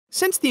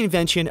Since the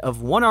invention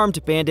of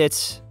one-armed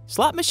bandits,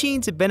 slot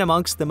machines have been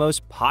amongst the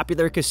most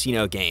popular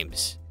casino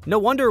games. No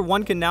wonder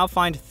one can now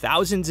find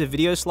thousands of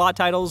video slot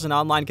titles in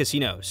online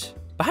casinos.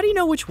 But how do you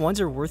know which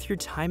ones are worth your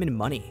time and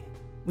money?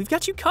 We've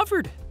got you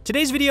covered.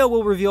 Today's video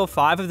will reveal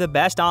 5 of the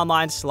best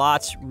online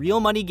slots,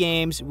 real money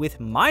games with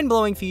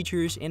mind-blowing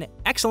features and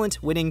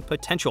excellent winning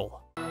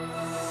potential.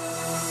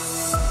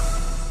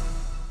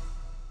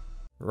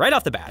 Right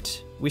off the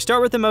bat, we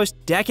start with the most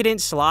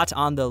decadent slot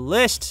on the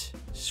list,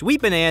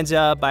 Sweet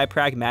Bonanza by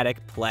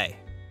Pragmatic Play.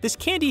 This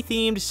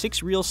candy-themed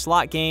 6-reel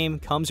slot game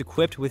comes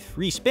equipped with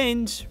free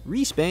spins,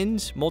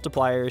 respins,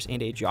 multipliers,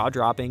 and a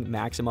jaw-dropping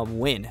maximum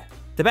win.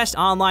 The best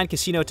online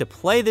casino to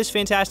play this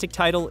fantastic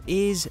title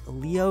is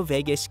Leo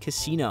Vegas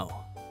Casino.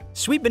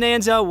 Sweet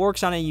Bonanza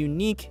works on a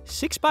unique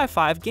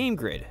 6x5 game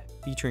grid,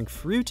 featuring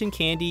fruit and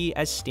candy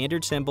as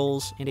standard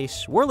symbols and a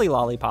swirly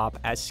lollipop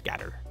as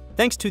scatter.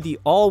 Thanks to the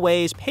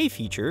always pay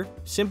feature,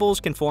 symbols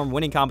can form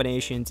winning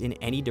combinations in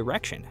any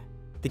direction.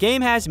 The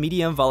game has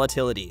medium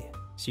volatility,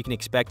 so you can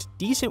expect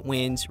decent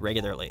wins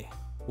regularly.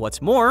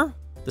 What's more,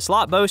 the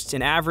slot boasts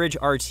an average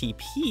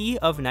RTP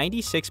of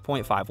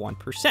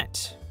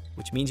 96.51%,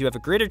 which means you have a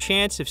greater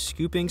chance of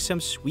scooping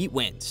some sweet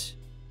wins.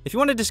 If you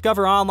want to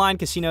discover online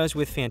casinos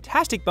with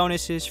fantastic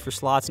bonuses for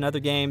slots and other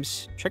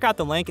games, check out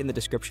the link in the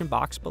description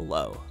box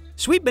below.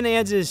 Sweet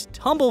Bonanza's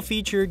Tumble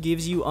feature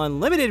gives you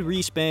unlimited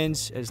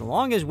respins as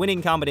long as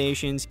winning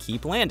combinations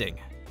keep landing.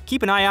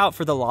 Keep an eye out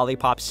for the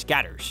lollipop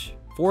scatters.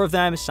 4 of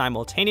them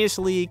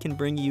simultaneously can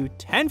bring you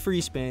 10 free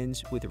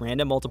spins with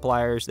random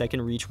multipliers that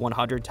can reach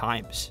 100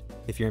 times.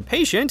 If you're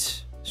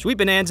impatient, Sweet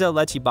Bonanza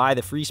lets you buy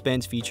the free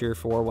spins feature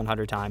for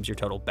 100 times your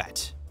total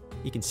bet.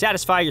 You can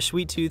satisfy your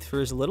sweet tooth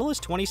for as little as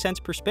 20 cents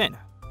per spin,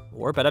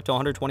 or bet up to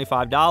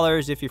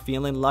 $125 if you're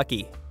feeling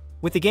lucky.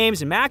 With the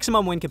game's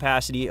maximum win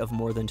capacity of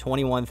more than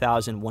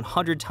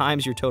 21,100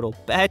 times your total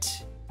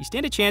bet, you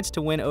stand a chance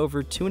to win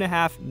over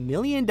 $2.5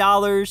 million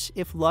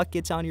if luck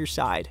gets on your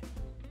side.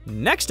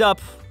 Next up,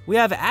 we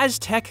have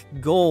Aztec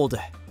Gold,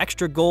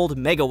 Extra Gold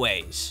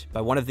Megaways, by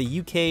one of the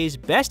UK's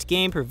best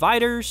game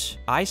providers,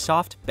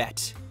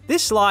 iSoftBet.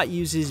 This slot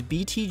uses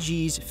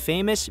BTG's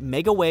famous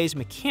Megaways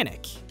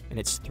mechanic, and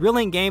its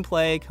thrilling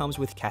gameplay comes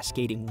with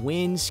cascading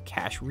wins,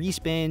 cash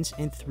respins,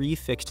 and 3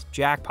 fixed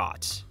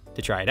jackpots.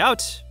 To try it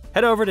out,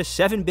 head over to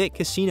 7-Bit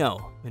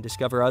Casino and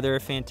discover other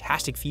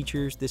fantastic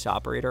features this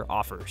operator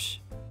offers.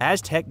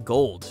 Aztec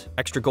Gold,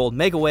 Extra Gold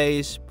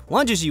Megaways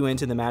plunges you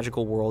into the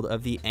magical world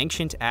of the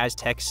ancient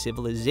Aztec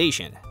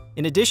civilization.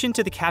 In addition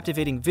to the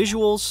captivating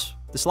visuals,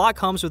 the slot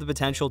comes with the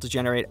potential to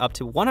generate up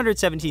to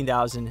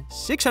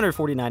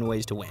 117,649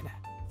 ways to win.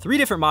 3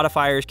 different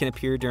modifiers can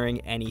appear during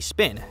any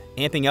spin,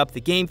 amping up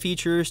the game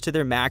features to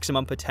their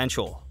maximum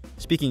potential.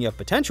 Speaking of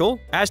potential,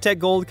 Aztec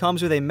Gold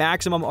comes with a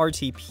maximum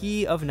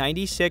RTP of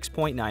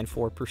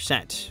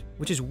 96.94%,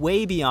 which is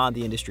way beyond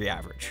the industry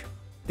average.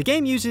 The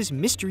game uses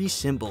mystery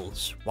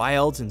symbols,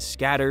 wilds, and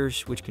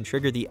scatters, which can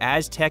trigger the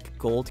Aztec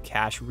Gold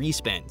cash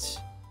respins.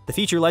 The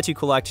feature lets you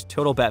collect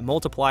total bet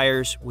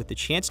multipliers with the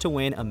chance to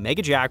win a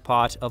mega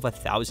jackpot of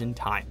 1,000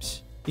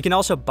 times. You can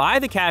also buy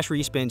the cash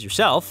respins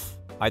yourself,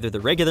 either the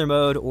regular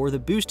mode or the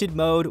boosted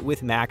mode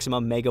with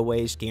maximum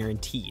megaways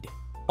guaranteed.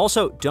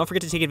 Also, don't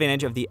forget to take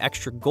advantage of the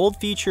Extra Gold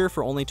feature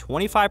for only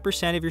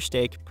 25% of your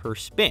stake per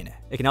spin.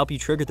 It can help you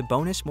trigger the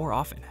bonus more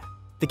often.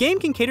 The game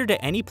can cater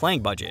to any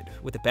playing budget,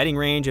 with a betting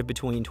range of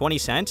between 20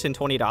 cents and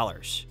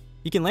 $20.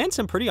 You can land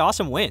some pretty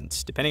awesome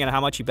wins, depending on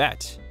how much you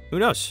bet. Who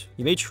knows,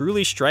 you may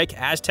truly strike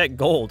Aztec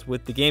Gold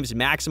with the game's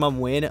maximum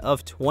win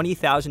of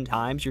 20,000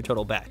 times your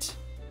total bet.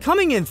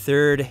 Coming in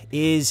third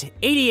is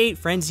 88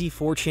 Frenzy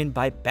Fortune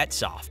by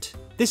Betsoft.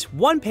 This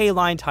one-pay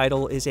line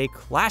title is a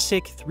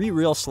classic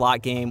 3-reel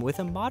slot game with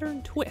a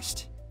modern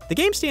twist. The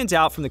game stands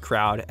out from the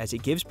crowd as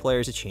it gives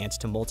players a chance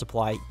to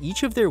multiply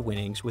each of their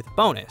winnings with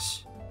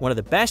bonus. One of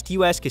the best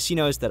US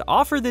casinos that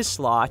offer this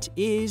slot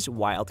is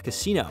Wild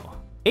Casino.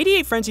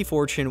 88 Frenzy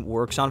Fortune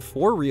works on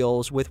 4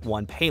 reels with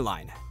 1 pay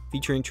line,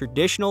 featuring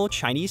traditional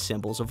Chinese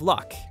symbols of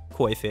luck,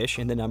 koi fish,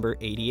 and the number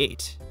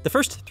 88. The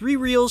first 3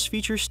 reels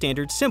feature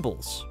standard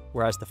symbols,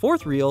 whereas the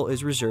 4th reel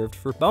is reserved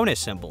for bonus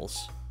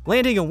symbols.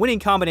 Landing a winning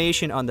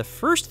combination on the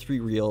first 3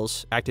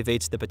 reels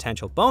activates the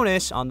potential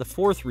bonus on the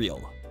 4th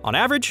reel. On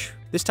average,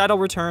 this title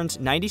returns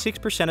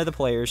 96% of the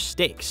player's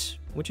stakes,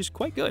 which is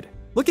quite good.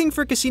 Looking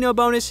for casino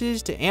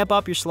bonuses to amp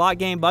up your slot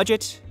game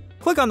budget?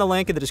 Click on the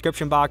link in the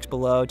description box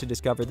below to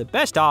discover the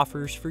best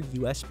offers for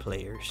US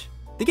players.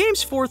 The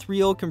game's 4th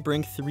reel can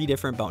bring 3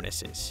 different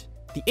bonuses.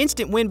 The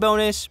instant win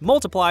bonus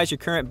multiplies your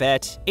current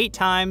bet 8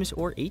 times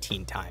or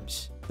 18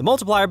 times. The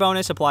multiplier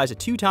bonus applies a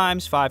 2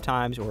 times, 5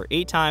 times, or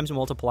 8 times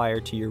multiplier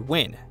to your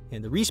win,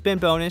 and the respin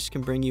bonus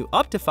can bring you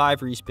up to 5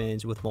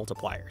 respins with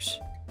multipliers.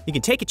 You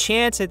can take a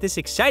chance at this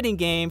exciting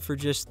game for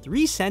just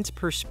 3 cents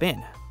per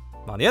spin.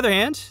 On the other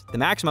hand, the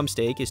maximum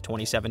stake is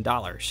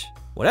 $27.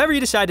 Whatever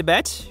you decide to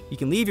bet, you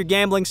can leave your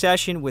gambling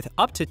session with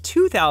up to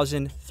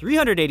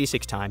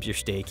 2,386 times your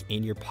stake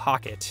in your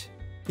pocket.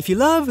 If you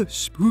love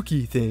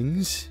spooky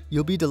things,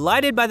 you'll be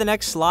delighted by the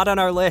next slot on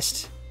our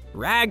list,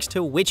 Rags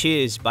to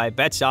Witches by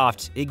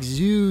Betsoft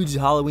exudes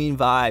Halloween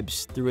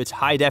vibes through its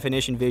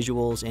high-definition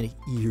visuals and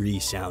eerie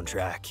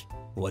soundtrack.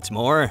 What's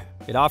more,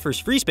 it offers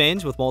free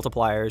spins with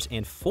multipliers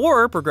and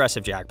 4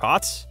 progressive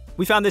jackpots.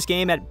 We found this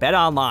game at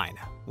BetOnline,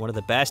 one of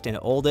the best and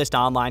oldest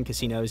online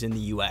casinos in the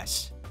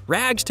US.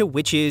 Rags to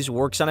Witches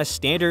works on a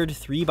standard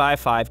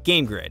 3x5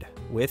 game grid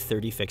with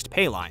 30 fixed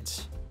pay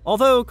lines.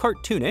 Although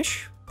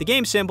cartoonish, the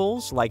game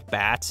symbols, like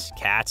bats,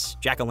 cats,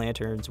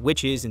 jack-o'-lanterns,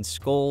 witches, and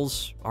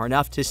skulls, are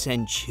enough to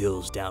send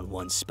chills down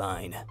one's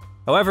spine.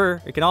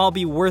 However, it can all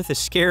be worth a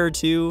scare or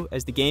two,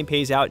 as the game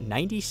pays out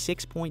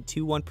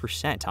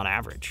 96.21% on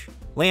average.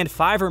 Land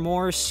 5 or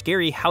more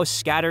scary house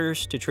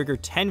scatters to trigger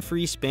 10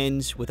 free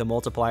spins with a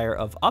multiplier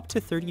of up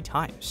to 30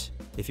 times.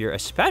 If you're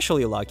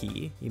especially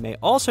lucky, you may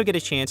also get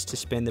a chance to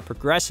spin the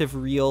progressive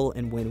reel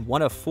and win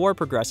one of 4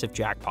 progressive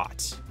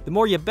jackpots. The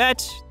more you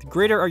bet, the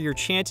greater are your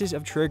chances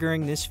of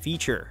triggering this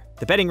feature.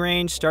 The betting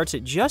range starts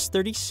at just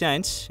 30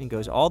 cents and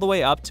goes all the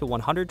way up to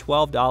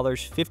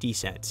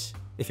 $112.50.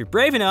 If you're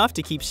brave enough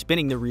to keep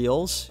spinning the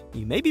reels,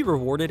 you may be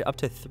rewarded up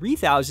to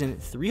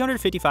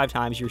 3,355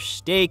 times your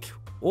stake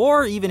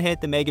or even hit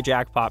the mega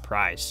jackpot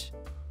prize.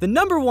 The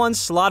number 1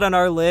 slot on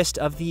our list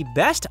of the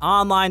best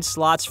online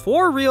slots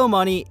for real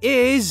money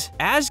is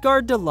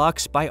Asgard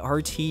Deluxe by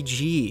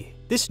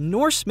RTG. This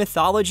Norse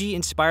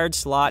mythology-inspired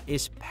slot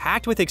is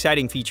packed with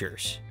exciting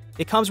features.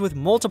 It comes with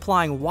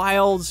multiplying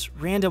wilds,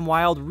 random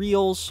wild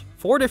reels,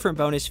 4 different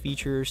bonus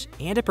features,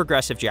 and a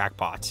progressive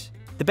jackpot.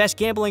 The best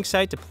gambling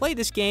site to play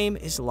this game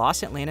is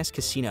Los Atlantis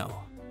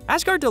Casino.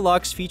 Asgard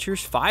Deluxe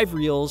features 5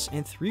 reels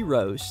and 3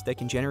 rows that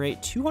can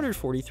generate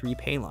 243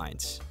 pay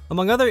lines.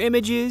 Among other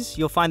images,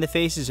 you'll find the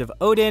faces of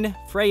Odin,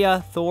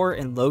 Freya, Thor,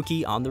 and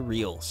Loki on the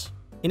reels.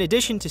 In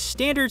addition to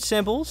standard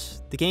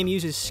symbols, the game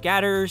uses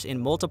scatters and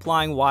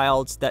multiplying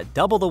wilds that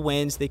double the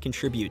wins they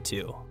contribute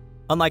to.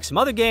 Unlike some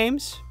other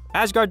games,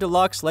 Asgard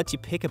Deluxe lets you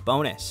pick a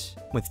bonus.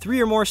 When 3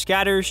 or more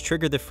scatters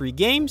trigger the free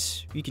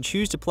games, you can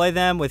choose to play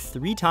them with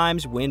 3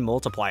 times win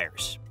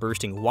multipliers,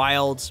 bursting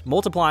wilds,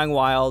 multiplying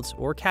wilds,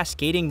 or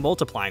cascading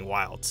multiplying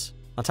wilds.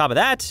 On top of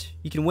that,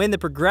 you can win the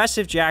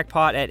progressive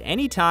jackpot at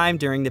any time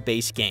during the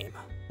base game.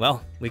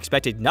 Well, we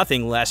expected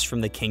nothing less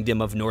from the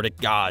kingdom of Nordic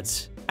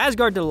gods.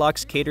 Asgard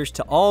Deluxe caters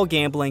to all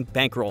gambling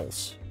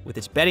bankrolls, with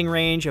its betting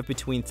range of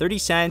between 30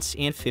 cents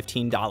and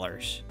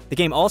 $15. The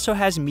game also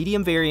has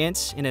medium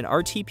variance and an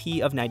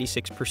RTP of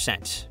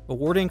 96%,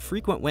 awarding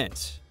frequent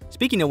wins.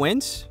 Speaking of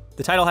wins,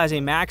 the title has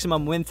a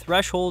maximum win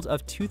threshold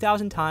of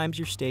 2,000 times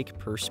your stake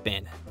per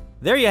spin.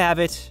 There you have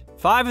it,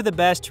 5 of the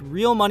best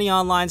real money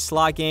online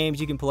slot games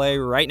you can play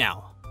right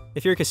now.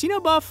 If you're a casino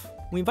buff,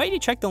 we invite you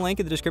to check the link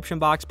in the description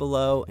box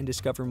below and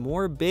discover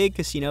more big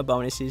casino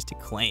bonuses to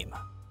claim.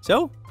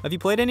 So, have you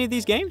played any of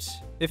these games?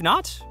 If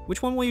not,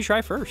 which one will you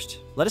try first?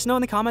 Let us know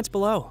in the comments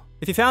below.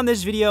 If you found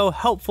this video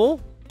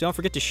helpful, don't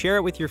forget to share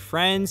it with your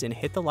friends and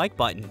hit the like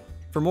button.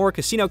 For more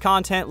casino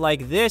content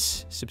like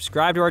this,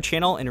 subscribe to our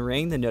channel and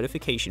ring the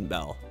notification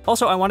bell.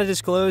 Also, I want to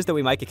disclose that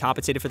we might get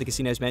compensated for the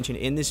casinos mentioned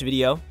in this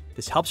video.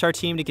 This helps our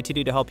team to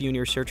continue to help you in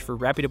your search for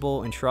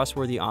reputable and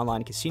trustworthy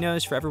online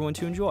casinos for everyone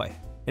to enjoy.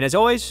 And as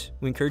always,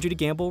 we encourage you to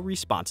gamble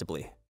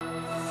responsibly.